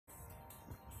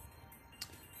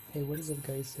Hey, what is up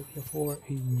guys, here for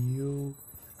a new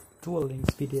Duel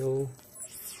Links video.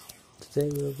 Today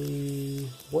we'll be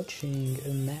watching a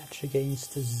match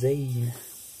against Zane.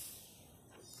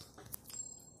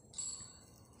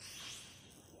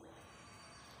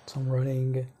 So I'm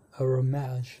running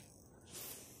Aromage.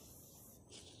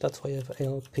 That's why I have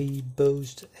LP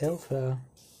Boost Alpha.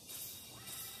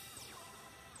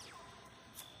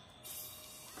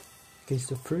 Against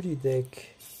the 30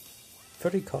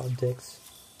 card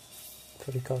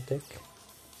deck.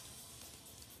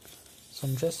 So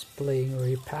I'm just playing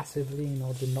very passively in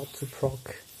order not to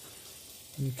proc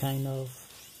any kind of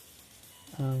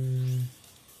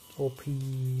OP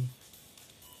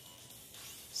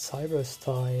cyber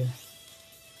style.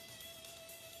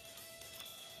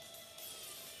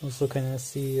 Also kind of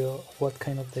see what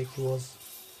kind of deck he was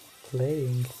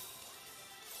playing.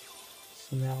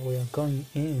 So now we are going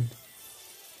in.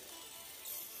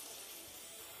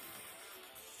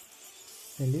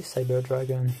 And this Cyber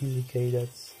Dragon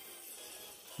indicates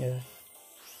that, yeah.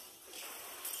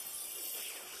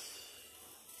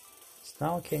 So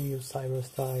now I can use Cyber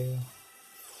Style.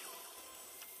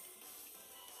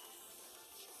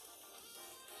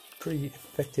 Pretty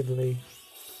effectively.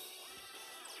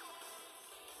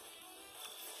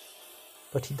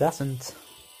 But he doesn't.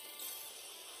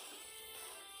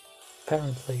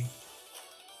 Apparently.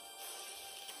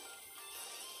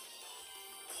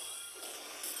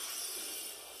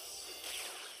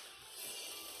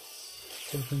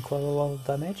 Taking quite a lot of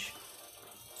damage,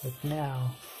 but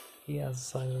now he has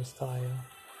Cyber Style,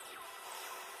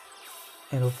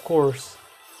 and of course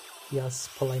he has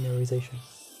Polymerization.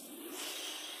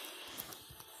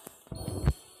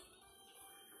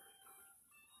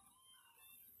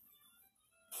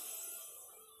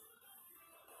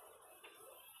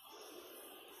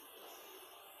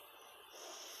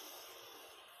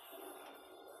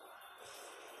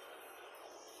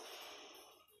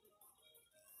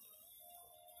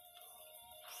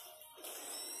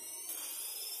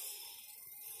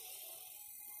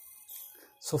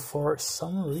 So for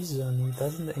some reason he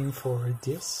doesn't aim for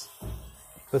this,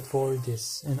 but for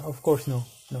this, and of course no,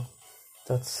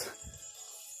 that's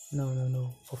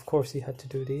no. Of course he had to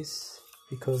do this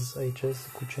because I could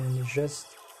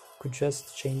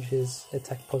just change his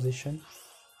attack position,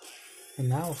 and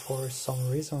now for some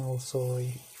reason also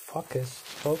he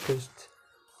focused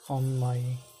on my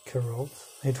Carrot.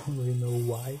 I don't really know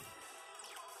why.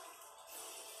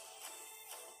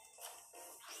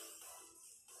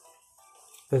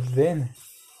 But then,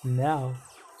 now,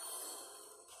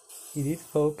 he did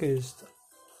focus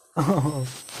on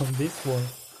this one.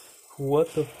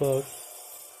 What the fuck?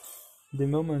 The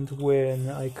moment when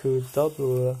I could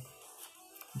double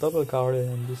garden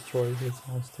and destroy his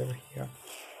monster here.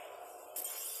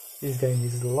 This game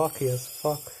is lucky as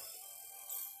fuck.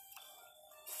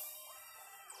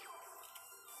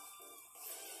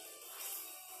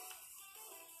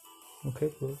 Okay,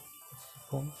 bro. What's the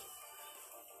point?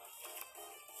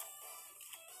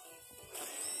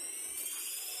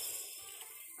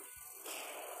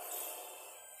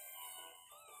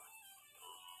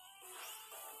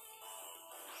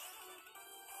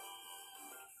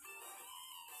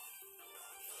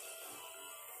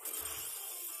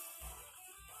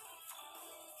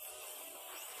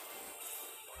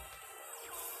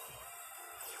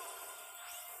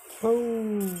 Oh!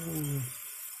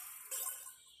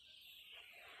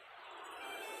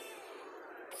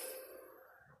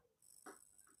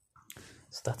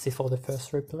 So that's it for the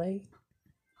first replay.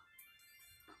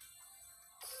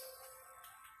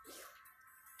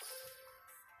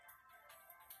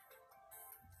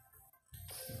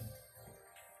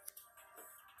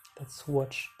 Let's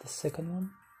watch the second one.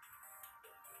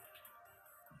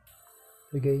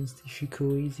 Against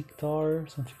Ishikui Ziktar,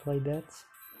 something like that.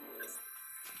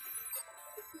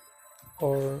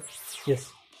 Or,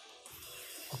 yes.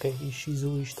 Okay,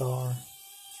 Ishizu Ishtar.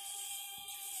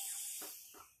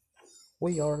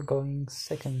 We are going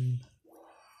second.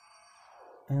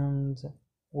 And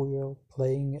we are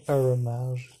playing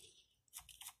Aromage.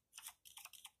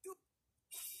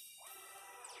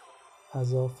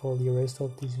 As of for the rest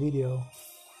of this video.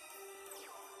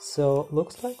 So,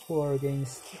 looks like we are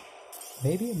against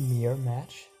maybe a mirror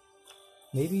match.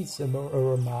 Maybe it's a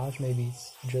Aromage, maybe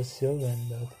it's just Sylvan,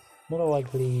 but more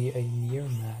likely a mirror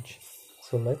match.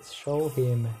 So let's show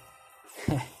him.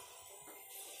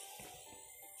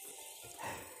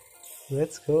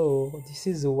 Let's go. This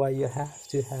is why you have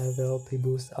to have LP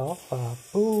Boost Alpha.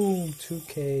 Boom,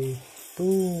 2k.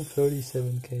 Boom,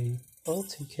 37k. Oh,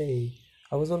 2k.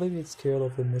 I was a little bit scared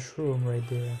of the mushroom right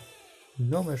there.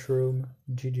 No mushroom.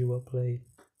 GG, well played.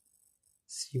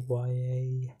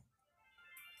 CYA.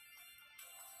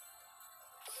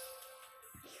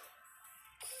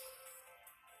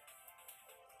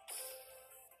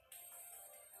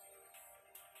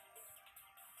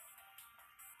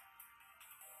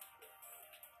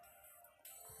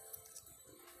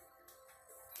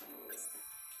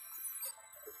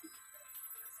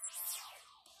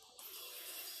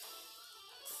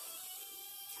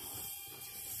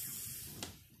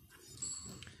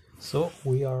 So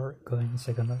we are going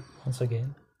second once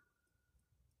again.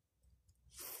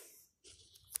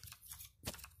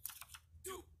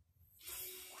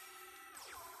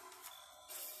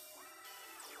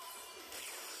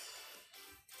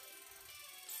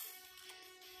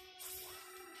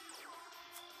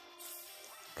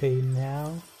 Okay,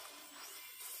 now,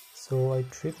 so I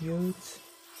tribute.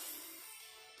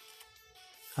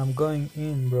 I'm going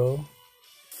in, bro.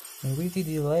 And with the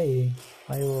delay,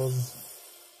 I was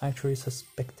actually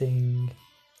suspecting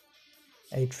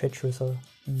a treacherous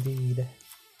indeed.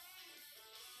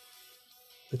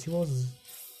 But he was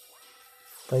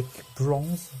like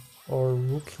bronze or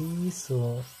rookie,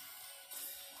 so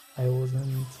I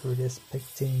wasn't really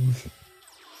expecting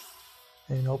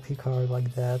an OP card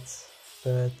like that.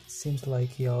 But it seems like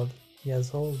he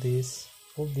has all these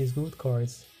good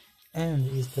cards, and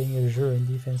he's playing a Azure in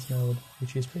defense mode,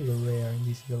 which is pretty rare in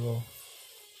this hero.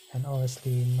 And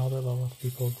honestly, not a lot of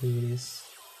people do this.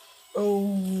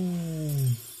 Oh,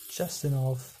 just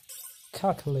enough.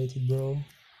 Calculated, bro.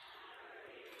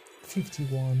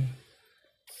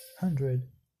 5100.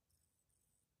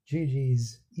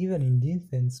 GG's. Even in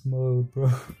defense mode,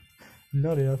 bro.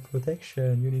 Not enough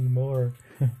protection, you need more.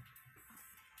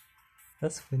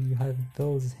 That's when you have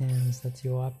those hands that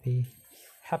you're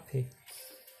happy.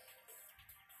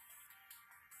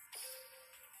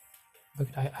 But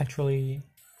I actually,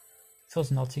 it was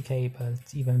not TK,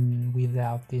 but even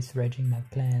without this Raging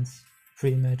Mad Plants,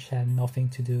 pretty much had nothing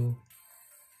to do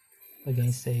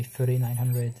against a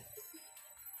 3900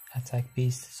 attack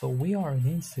beast. So we are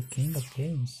against the king of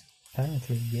games.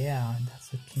 Apparently, yeah, that's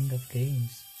the king of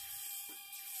games.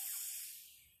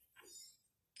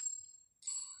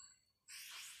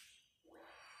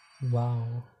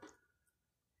 Wow.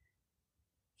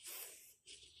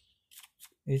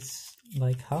 It's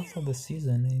like half of the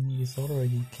season and he's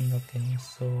already king of games,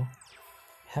 so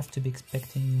have to be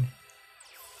expecting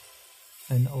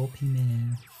an OP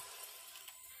man.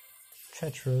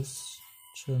 Treacherous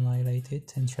to annihilate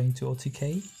it and trying to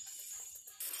OTK.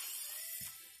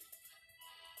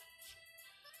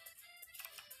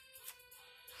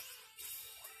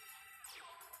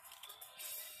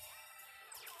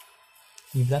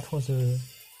 If that was a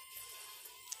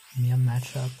mere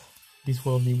matchup, this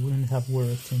world wouldn't have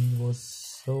worked and he was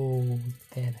so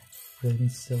dead. He would have been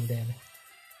so dead.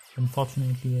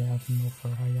 Unfortunately, I have no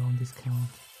fire on this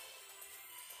count.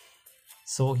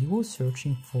 So he was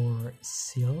searching for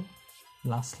Seal,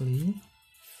 lastly.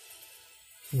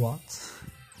 What?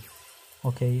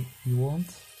 Okay, you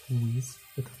want Whiz,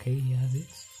 but okay, he has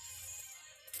it.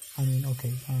 I mean,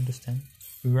 okay, I understand.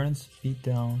 Runs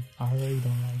beatdown. I really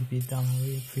don't like beatdown. I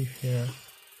really prefer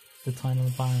the Tidal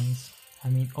Binds. I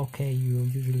mean, okay, you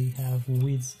usually have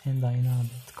Wiz and Dyna,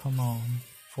 but come on,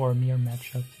 for a mere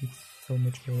matchup, it's so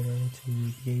much better to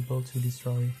be able to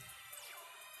destroy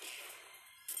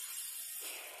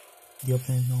the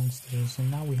opponent monsters. And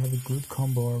now we have a good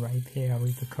combo right there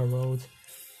with the Corrode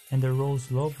and the Rose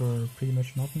Lover. Pretty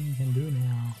much nothing he can do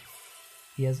now.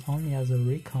 He only has a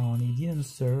recon. He didn't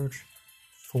search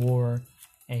for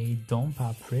a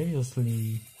Dompa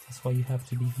previously. That's why you have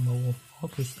to be more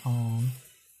focused on.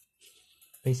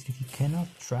 Basically, you cannot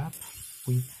trap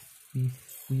with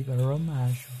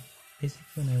Aromage.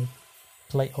 Basically, gonna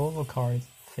play overcard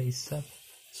face up.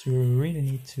 So you really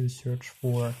need to search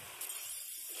for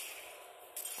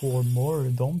more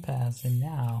Dompas. And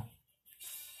now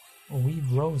with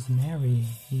Rosemary,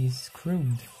 he's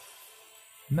screwed.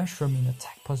 Mushroom in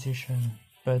attack position,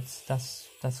 but that's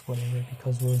whatever,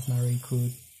 because Rosemary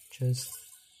could just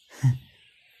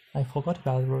I forgot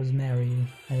about Rosemary.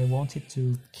 I wanted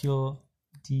to kill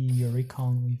the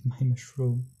recon with my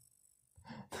mushroom.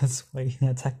 That's why in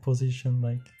attack position,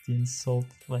 like the insult,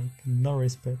 like no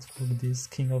respect for this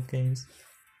king of games.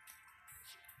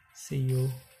 See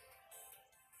you.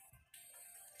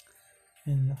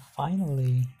 And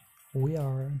finally, we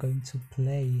are going to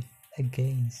play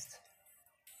against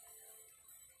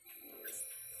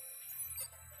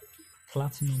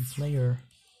Platinum player,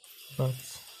 but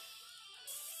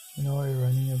you know, we're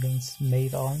running against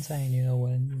Maid Valentine, you know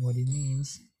what it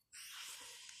means.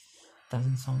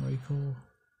 Doesn't sound very cool.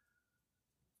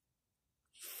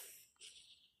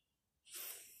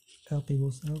 LP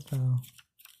was Alpha.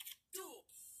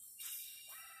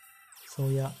 So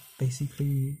yeah,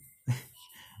 basically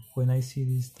when I see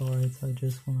these turrets I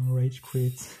just wanna rage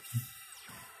quit.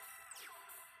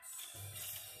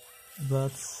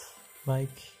 But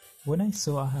like when I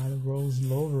saw I had a Rose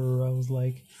Lover, I was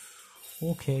like,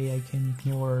 okay, I can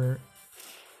ignore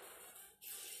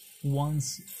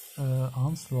once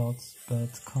onslaught,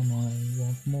 but come on, I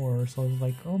want more. So I was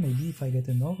like, oh, maybe if I get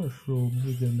another shroom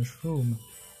with the mushroom,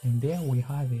 And there we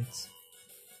have it.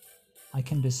 I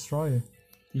can destroy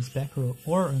this back row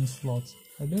or Onslaught.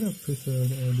 I better prefer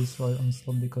destroy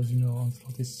Onslaught because you know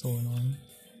Onslaught is so annoying.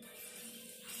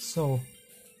 So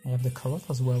I have the Carrot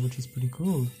as well, which is pretty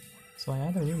cool. So I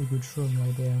had a really good run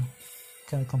right there.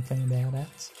 Can't complain about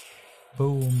that.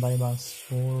 Boom, bye-bye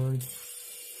sword.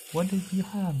 What did you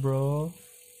have, bro?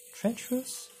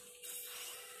 Treacherous?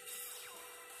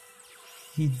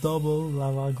 He double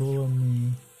lava golem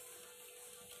me.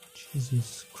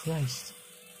 Jesus Christ.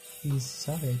 He's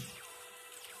savage.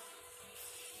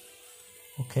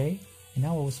 Okay, and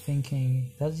now I was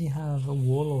thinking, does he have a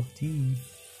wall of D?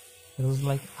 It was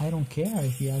like, I don't care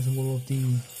if he has a wall of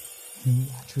D. He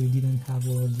actually didn't have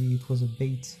wall of D, it was a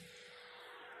bait.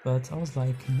 But I was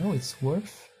like, no, it's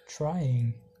worth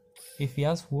trying. If he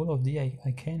has wall of D,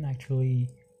 I can actually,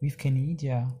 with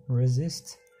Canidia,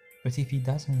 resist. But if he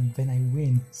doesn't, then I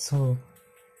win. So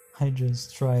I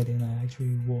just tried and I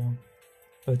actually won.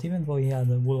 But even though he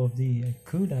had a wall of D, I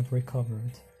could have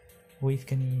recovered with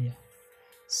Canidia.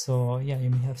 So yeah, you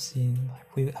may have seen,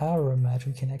 like with Aromage,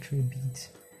 we can actually beat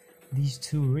these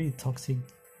two really toxic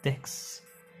decks.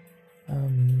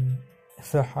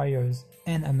 Fire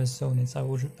and Amazonians. I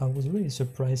was really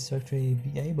surprised to actually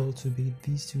be able to beat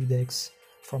these two decks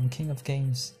from King of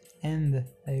Games and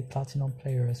a Platinum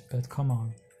players, but come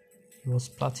on. He was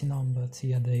Platinum, but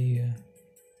he had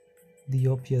the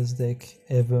OPS deck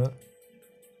ever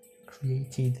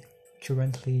created,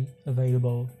 currently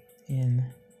available in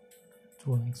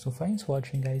Dueling. So thanks for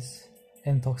watching, guys,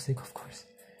 and Toxic, of course.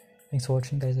 Thanks for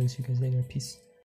watching, guys. I'll see you guys later. Peace.